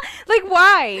 Like,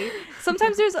 why?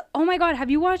 Sometimes there's, oh my god, have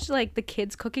you watched like the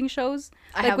kids cooking shows,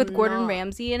 like with Gordon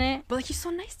Ramsay in it? But like, he's so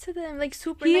nice to them, like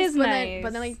super he nice. Is nice.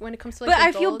 But then like when it comes to like but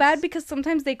adults, I feel bad because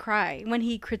sometimes they cry when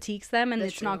he critiques them, and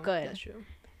it's not good. That's true.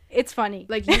 It's funny.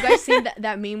 Like, you guys seen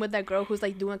that meme with that girl who's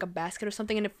like doing like a basket or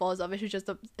something and it falls off and she just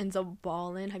ends up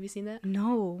balling? Have you seen that?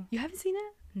 No. You haven't seen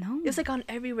that? No. It's like on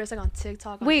everywhere. It's like on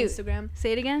TikTok, on Instagram.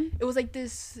 Say it again. It was like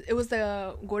this. It was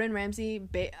the Gordon Ramsay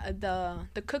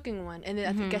the cooking one, and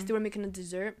then I guess they were making a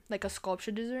dessert, like a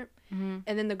sculpture dessert, and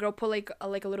then the girl put like a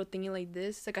little thingy like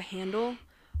this, like a handle,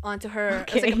 onto her.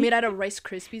 Okay. It was like made out of Rice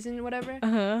Krispies and whatever.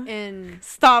 And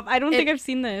stop! I don't think I've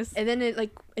seen this. And then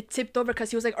it tipped over because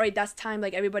he was like, "All right, that's time.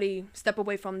 Like everybody, step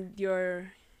away from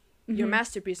your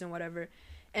masterpiece and whatever."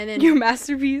 And then your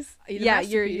masterpiece. Yeah,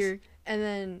 your. And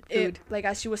then it, like,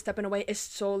 as she was stepping away, it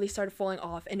slowly started falling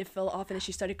off, and it fell off, and then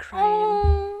she started crying.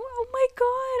 Oh my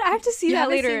god! I have to see that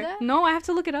later. That? No, I have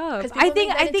to look it up. I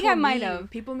think I might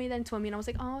have. People made that into a meme, and I was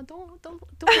like, oh, don't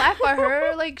laugh at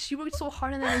her. Like, she worked so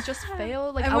hard, and then it just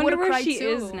failed. Like, I would have cried too. I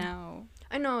wonder where she is now.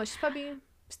 I know, she's probably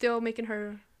still making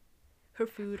her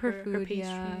food, her pastries.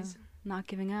 Yeah. Not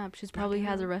giving up. She's probably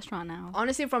has a restaurant now.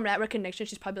 Honestly, from that recognition,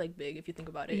 she's probably like big if you think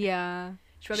about it. Yeah.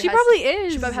 She probably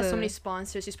is. She probably has so many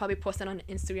sponsors. She's probably posting on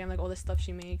Instagram like all the stuff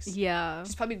she makes. Yeah.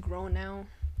 She's probably grown now.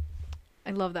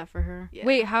 I love that for her. Yeah.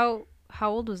 Wait, how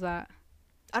old was that?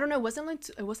 I don't know.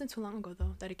 It wasn't too long ago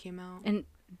though that it came out.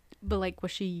 But like,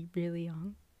 was she really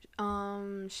young?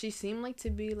 She seemed like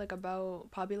to be like about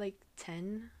probably like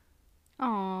 10.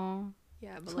 Oh.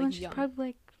 Yeah, but so like she's probably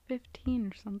like 15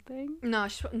 or something. No,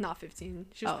 she's not 15.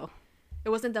 It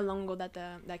wasn't that long ago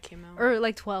that came out. Or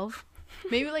like 12.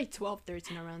 Maybe like 12,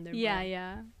 13 around there. Yeah,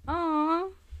 yeah.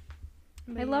 Aww.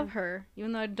 I love her,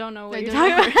 even though I don't know what you're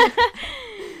talking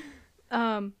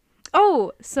about.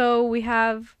 Oh, so we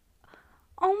have...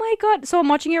 Oh my god. So I'm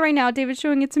watching it right now. David's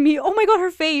showing it to me. Oh my god,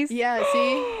 her face. Yeah,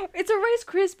 see? It's a Rice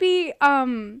Krispie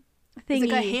thingy,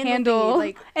 it's like a handle.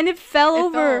 Thingy, and it fell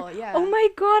over. Yeah. Oh my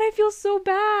god, I feel so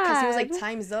bad. Because he was like,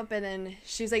 time's up, and then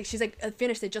she's like,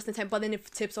 finished it just in time, but then it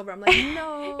tips over. I'm like,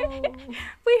 no.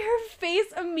 Wait, her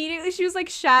face immediately, she was like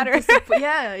shattered.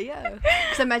 Yeah.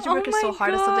 Because imagine working so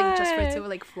hard on something just for it to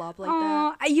like flop like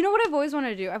that. You know what I've always wanted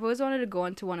to do? I've always wanted to go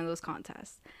into one of those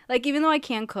contests. Like, even though I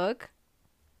can't cook.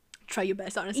 Try your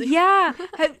best, honestly. Yeah.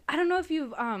 I don't know if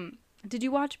you've, did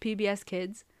you watch PBS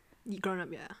Kids? Growing up,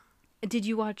 yeah. Did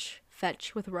you watch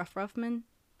Fetch with Ruff Ruffman?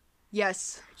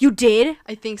 Yes. You did?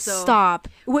 I think so. Stop.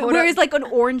 Where is like an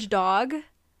orange dog?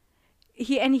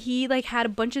 He like had a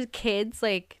bunch of kids,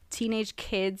 like teenage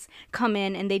kids, come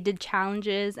in and they did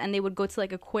challenges and they would go to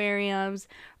like aquariums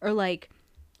or like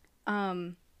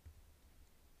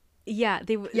yeah,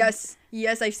 they would.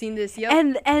 Yes, I've seen this.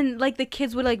 Yep. And like the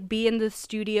kids would like be in the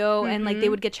studio and like they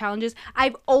would get challenges.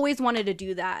 I've always wanted to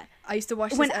do that. I used to watch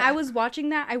this when I was watching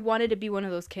that. I wanted to be one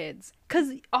of those kids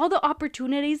because all the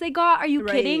opportunities they got. Are you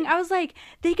kidding? I was like,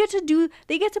 they get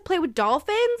to play with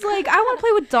dolphins. Like, I want to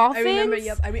play with dolphins.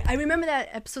 I remember that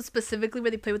episode specifically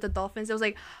where they played with the dolphins. I was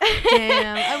like,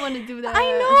 damn, I want to do that. I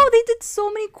know, they did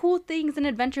so many cool things and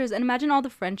adventures, and imagine all the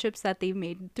friendships that they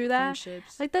made through that.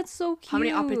 Friendships. Like, that's so cute. How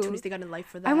many opportunities they got in life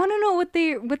for that? I want to know what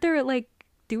they're like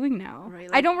doing now. Right,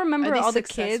 like, I don't remember all the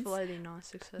kids. Are they not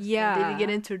successful? Yeah. Did they get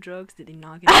into drugs? Did they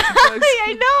not get into drugs?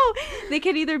 I know. They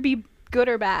could either be good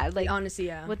or bad. Like, honestly,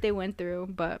 yeah. What they went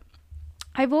through. But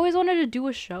I've always wanted to do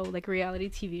a show, like a reality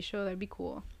TV show. That'd be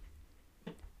cool.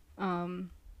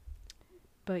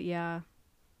 But yeah.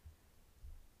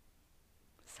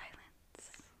 Silence.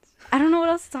 I don't know what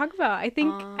else to talk about. I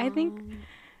think.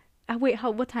 Wait,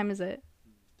 what time is it?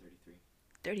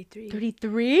 33.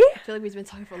 33? I feel like we've been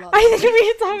talking for a lot. I think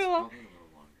we've been talking a lot.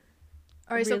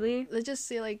 All right, really? So let's just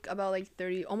say like about like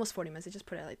 30, almost 40 minutes. Just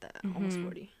put it like that. Almost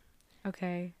 40.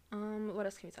 Okay. What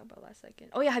else can we talk about last second?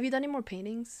 Oh yeah, have you done any more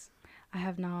paintings? I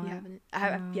have not. You haven't? I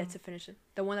have yet to finish it.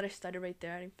 The one that I started right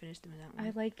there, I didn't finish doing that one.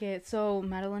 I like it. So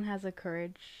Madeline has a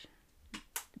Courage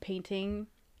painting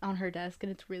on her desk,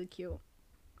 and it's really cute.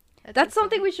 That's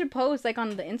something we should post like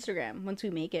on the Instagram once we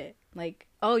make it. Like,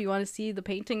 oh, you want to see the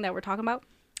painting that we're talking about?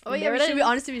 Oh yeah, we should.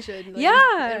 Honestly, we should. Like,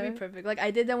 yeah, it'd be perfect. Like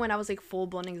I did that when I was like full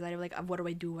blown anxiety. Like, what do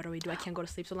I do? What do I do? I can't go to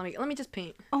sleep. So let me just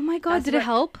paint. Oh my god, did it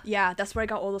help? Yeah, that's where I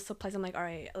got all the supplies. I'm like, all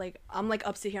right, like I'm like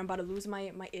upstairs here. I'm about to lose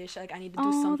my ish. Like I need to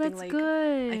do something. That's like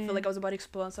good. I feel like I was about to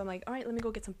explode. So I'm like, all right, let me go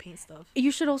get some paint stuff.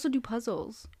 You should also do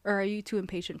puzzles. Or are you too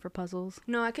impatient for puzzles?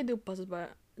 No, I could do puzzles,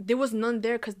 but there was none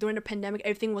there because during the pandemic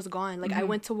everything was gone. Like I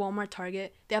went to Walmart,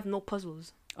 Target. They have no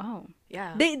puzzles. Oh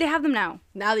yeah, they have them now.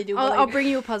 Now they do. I'll bring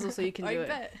you a puzzle so you can do it.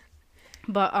 Bet.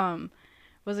 But what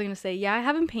was I gonna say? Yeah, I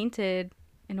haven't painted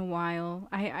in a while.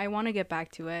 I want to get back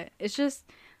to it. It's just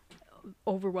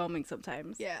overwhelming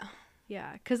sometimes.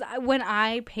 Yeah, because when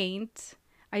I paint,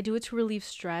 I do it to relieve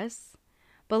stress,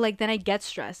 but like then I get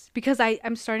stressed because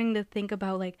I'm starting to think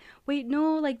about like, wait,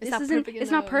 no, like this isn't,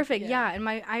 it's not perfect. Yeah, and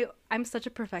I'm such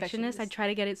a perfectionist. I try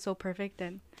to get it so perfect,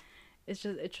 and it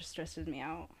just stresses me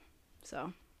out.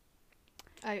 So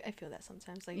I feel that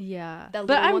sometimes, like, yeah, that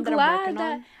but I'm glad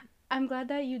that I'm glad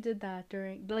that you did that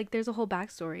during, like, there's a whole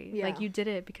backstory. Yeah. Like, you did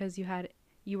it because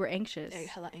you were anxious. Yeah,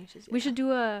 hella anxious. Yeah. We should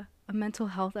do a mental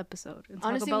health episode and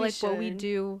talk about like what we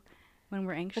do when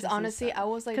we're anxious. Because honestly, I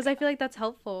was like, because I feel like that's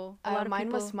helpful. A lot of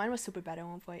mine was super bad at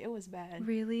one point. It was bad.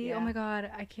 Really? Yeah. Oh my god,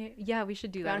 I can't. Yeah, we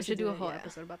should do that. We should do a whole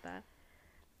episode about that.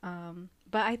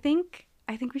 But I think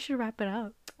we should wrap it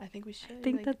up. I think we should. I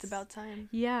think that's about time.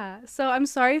 Yeah. So I'm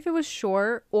sorry if it was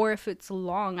short or if it's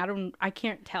long. I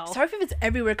can't tell. Sorry if it's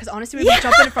everywhere because honestly we've been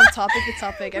jumping from topic to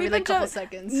topic every like couple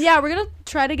seconds. Yeah, we're gonna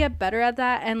try to get better at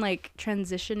that and like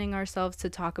transitioning ourselves to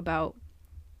talk about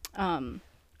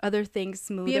other things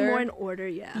smoother. Being more in order,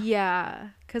 yeah. Yeah,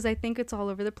 because I think it's all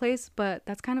over the place, but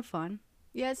that's kind of fun.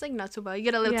 Yeah, it's like not so bad. You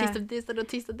get a little taste of this, little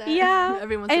taste of that. Yeah.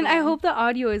 Every once in a while. And I hope the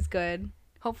audio is good.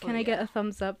 Hopefully. Can I get a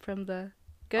thumbs up from the?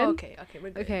 Good? Okay, we're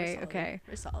good. Okay.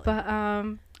 We're solid. But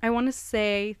I want to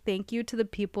say thank you to the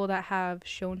people that have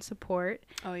shown support.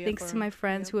 Oh yeah. Thanks to my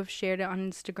friends who have shared it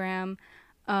on Instagram.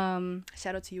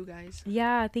 Shout out to you guys.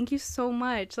 Yeah, thank you so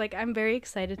much. Like, I'm very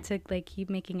excited to like keep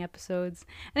making episodes,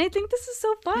 and I think this is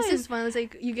so fun. This is fun. It's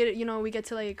like we get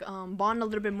to like bond a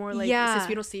little bit more. Like, since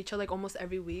we don't see each other like almost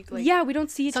every week. Like, yeah, we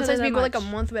don't see each other. Sometimes we go like a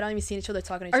month without even seeing each other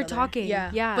talking to each other.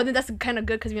 Yeah. But then that's kind of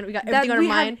good because we got everything on our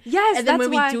mind. Yes, and then when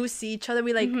we do see each other,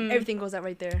 we like everything goes out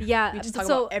right there. Yeah, we just talk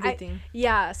about everything.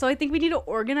 So I think we need to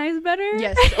organize better.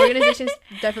 Yes, organization's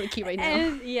definitely key right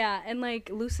now. And like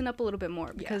loosen up a little bit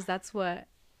more because that's what.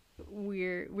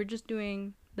 We're just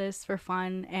doing this for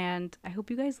fun, and I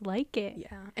hope you guys like it.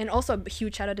 Yeah, and also a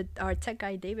huge shout out to our tech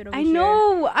guy David over here. I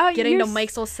know, getting the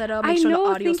mics all set up. Make sure the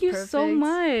audio's thank you perfect. So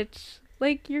much.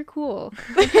 Like, you're cool.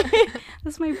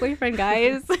 That's my boyfriend,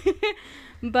 guys.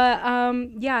 But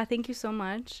yeah, thank you so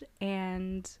much.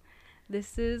 And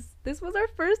this was our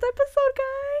first episode,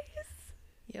 guys.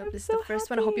 Yep, this is the first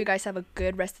one. I hope you guys have a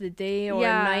good rest of the day or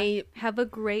night. Have a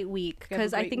great week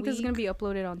because I think this is going to be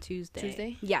uploaded on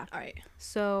Tuesday. Yeah. All right.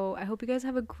 So I hope you guys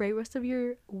have a great rest of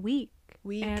your week.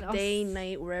 Day,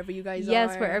 night, wherever you guys are.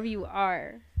 Yes, wherever you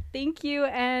are. Thank you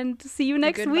and see you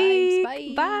next week.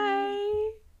 Vibes.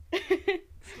 Bye.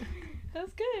 That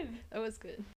was good. That was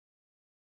good.